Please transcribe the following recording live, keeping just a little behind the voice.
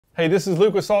Hey, this is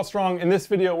Luke with Salt Strong. In this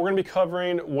video, we're going to be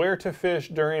covering where to fish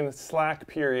during slack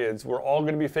periods. We're all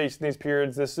going to be facing these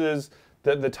periods. This is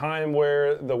the time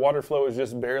where the water flow is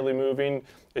just barely moving.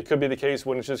 It could be the case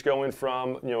when it's just going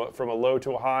from a low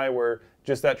to a high, where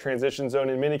just that transition zone.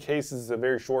 In many cases, it's a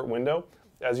very short window.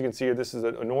 As you can see here, this is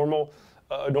a normal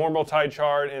tide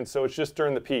chart, and so it's just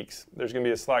during the peaks. There's going to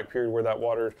be a slack period where that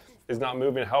water is not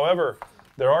moving. However,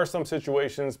 there are some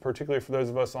situations, particularly for those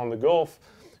of us on the Gulf,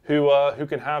 who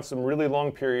can have some really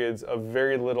long periods of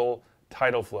very little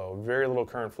tidal flow, very little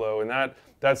current flow, and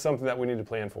that's something that we need to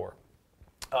plan for.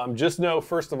 Just know,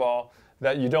 first of all,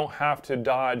 that you don't have to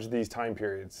dodge these time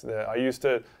periods. I used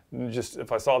to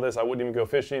if I saw this, I wouldn't even go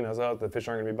fishing. I was out, the fish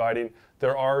aren't going to be biting.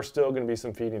 There are still going to be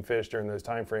some feeding fish during those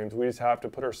time frames. We just have to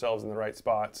put ourselves in the right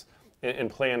spots and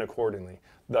plan accordingly.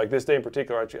 Like this day in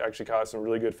particular, I actually caught some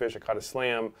really good fish. I caught a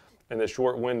slam in this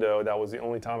short window. That was the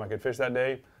only time I could fish that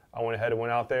day. I went ahead and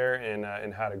went out there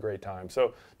and had a great time.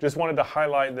 So just wanted to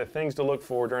highlight the things to look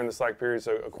for during the slack period.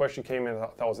 So a question came in, I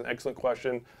thought was an excellent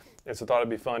question, and so thought it'd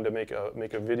be fun to make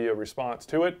a video response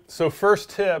to it. So first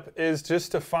tip is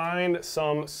just to find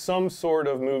some sort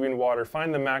of moving water.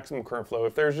 Find the maximum current flow.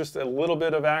 If there's just a little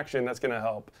bit of action, that's going to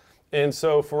help. And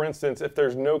so, for instance, if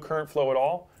there's no current flow at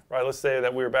all, right? Let's say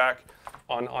that we're back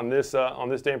on this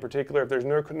day in particular. If there's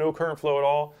no current flow at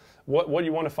all, what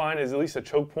you want to find is at least a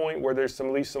choke point where there's at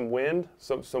least some wind,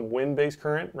 some wind-based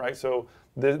current, right? So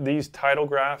these tidal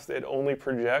graphs, it only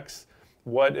projects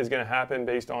what is going to happen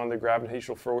based on the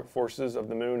gravitational forces of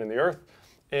the moon and the earth.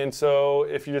 And so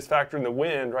if you just factor in the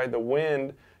wind, right, the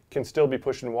wind can still be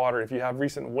pushing water. If you have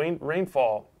recent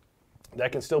rainfall,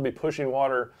 that can still be pushing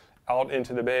water out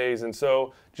into the bays. And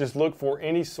so just look for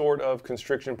any sort of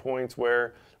constriction points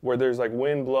where there's like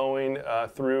wind blowing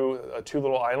through two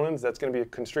little islands. That's going to be a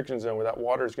constriction zone where that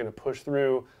water is going to push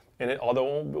through, and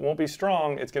although it won't be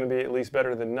strong, it's going to be at least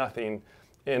better than nothing.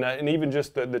 And even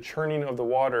just the churning of the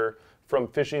water from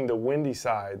fishing the windy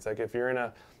sides. Like if you're in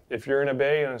a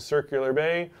bay, in a circular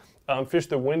bay, fish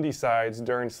the windy sides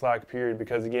during slack period,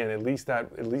 because again, at least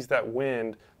that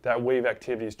wind, that wave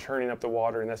activity is churning up the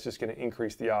water, and that's just going to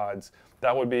increase the odds.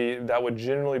 That would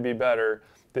generally be better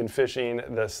than fishing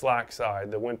the slack side,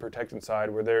 the wind protected side,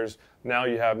 where now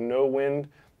you have no wind,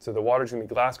 so the water's going to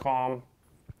be glass calm.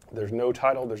 There's no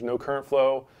tidal, there's no current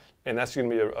flow, and that's going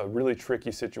to be a really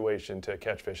tricky situation to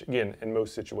catch fish. Again, in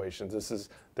most situations,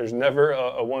 there's never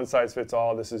a one size fits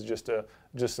all. This is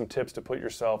just some tips to put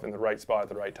yourself in the right spot at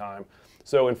the right time.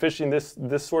 So in fishing this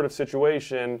sort of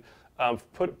situation,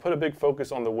 put a big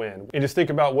focus on the wind. And just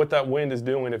think about what that wind is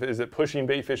doing. Is it pushing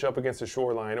bait fish up against the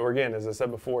shoreline? Or again, as I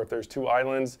said before, if there's two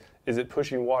islands, is it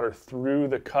pushing water through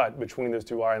the cut between those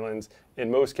two islands? In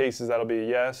most cases, that'll be a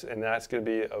yes, and that's going to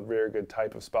be a very good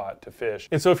type of spot to fish.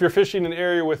 And so if you're fishing an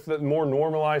area with more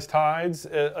normalized tides,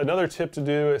 another tip to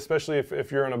do, especially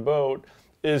if you're on a boat,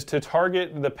 is to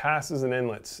target the passes and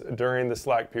inlets during the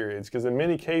slack periods, because in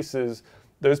many cases,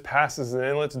 those passes and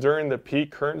inlets during the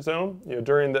peak current zone,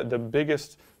 during the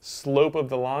biggest slope of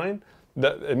the line,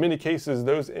 that in many cases,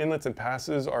 those inlets and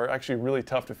passes are actually really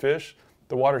tough to fish.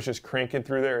 The water's just cranking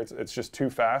through there. It's just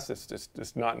too fast. It's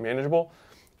just not manageable.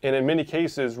 And in many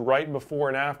cases, right before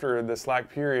and after the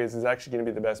slack periods is actually going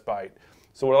to be the best bite.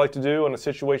 So what I like to do in a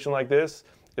situation like this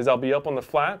is I'll be up on the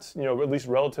flats, at least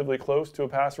relatively close to a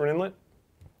pass or an inlet.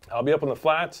 I'll be up on the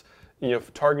flats,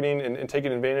 targeting and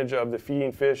taking advantage of the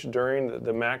feeding fish during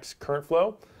the max current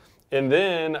flow. And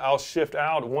then I'll shift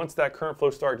out. Once that current flow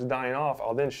starts dying off,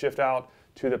 I'll then shift out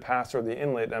to the pass or the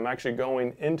inlet. I'm actually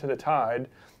going into the tide,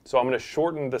 so I'm going to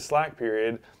shorten the slack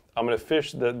period. I'm going to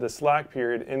fish the slack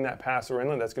period in that pass or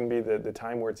inlet. That's going to be the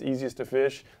time where it's easiest to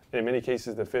fish. And in many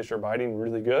cases, the fish are biting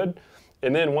really good.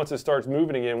 And then once it starts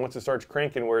moving again, once it starts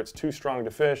cranking where it's too strong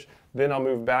to fish, then I'll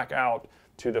move back out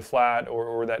to the flat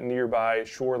or that nearby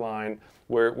shoreline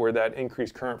where that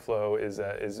increased current flow is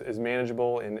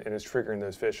manageable and is triggering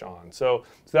those fish on. So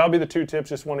that'll be the two tips.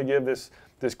 Just want to give this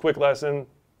quick lesson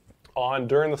on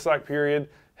during the slack period.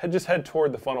 Just head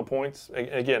toward the funnel points.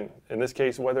 Again, in this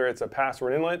case, whether it's a pass or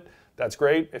an inlet, that's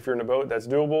great. If you're in a boat, that's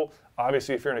doable.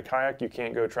 Obviously, if you're in a kayak, you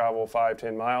can't go travel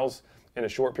 5-10 miles in a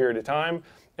short period of time.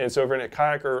 And so if you're in a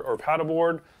kayak or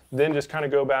paddleboard, then just kind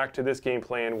of go back to this game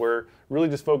plan where really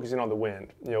just focusing on the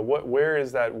wind. Where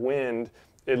is that wind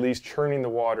at least churning the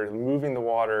water, moving the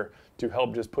water to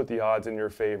help just put the odds in your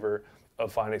favor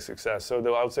of finding success. So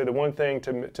I would say the one thing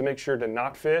to make sure to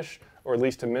not fish, or at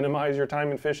least to minimize your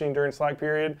time in fishing during slack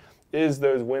period, is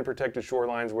those wind protected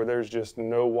shorelines where there's just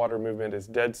no water movement. It's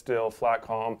dead still, flat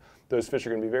calm. Those fish are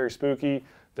going to be very spooky.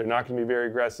 They're not going to be very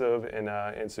aggressive,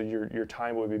 and so your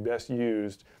time would be best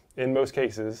used in most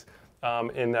cases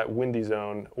in that windy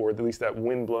zone, or at least that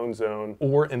wind-blown zone,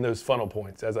 or in those funnel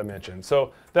points, as I mentioned.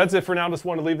 So that's it for now. Just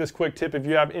want to leave this quick tip. If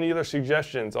you have any other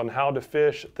suggestions on how to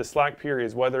fish the slack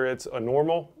periods, whether it's a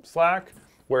normal slack,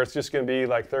 where it's just going to be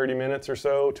like 30 minutes or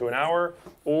so to an hour,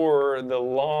 or the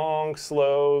long,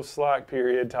 slow slack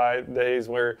period days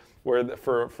where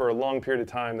for a long period of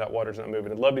time that water's not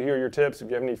moving. I'd love to hear your tips. If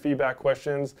you have any feedback,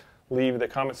 questions, leave the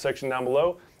comment section down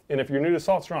below. And if you're new to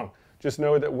Salt Strong, just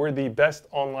know that we're the best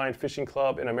online fishing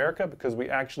club in America, because we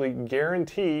actually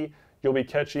guarantee you'll be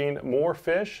catching more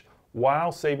fish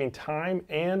while saving time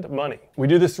and money. We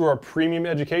do this through our premium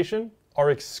education, our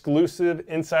exclusive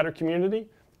insider community,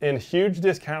 and huge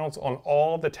discounts on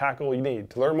all the tackle you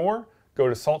need. To learn more, go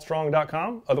to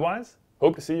saltstrong.com. Otherwise,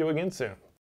 hope to see you again soon.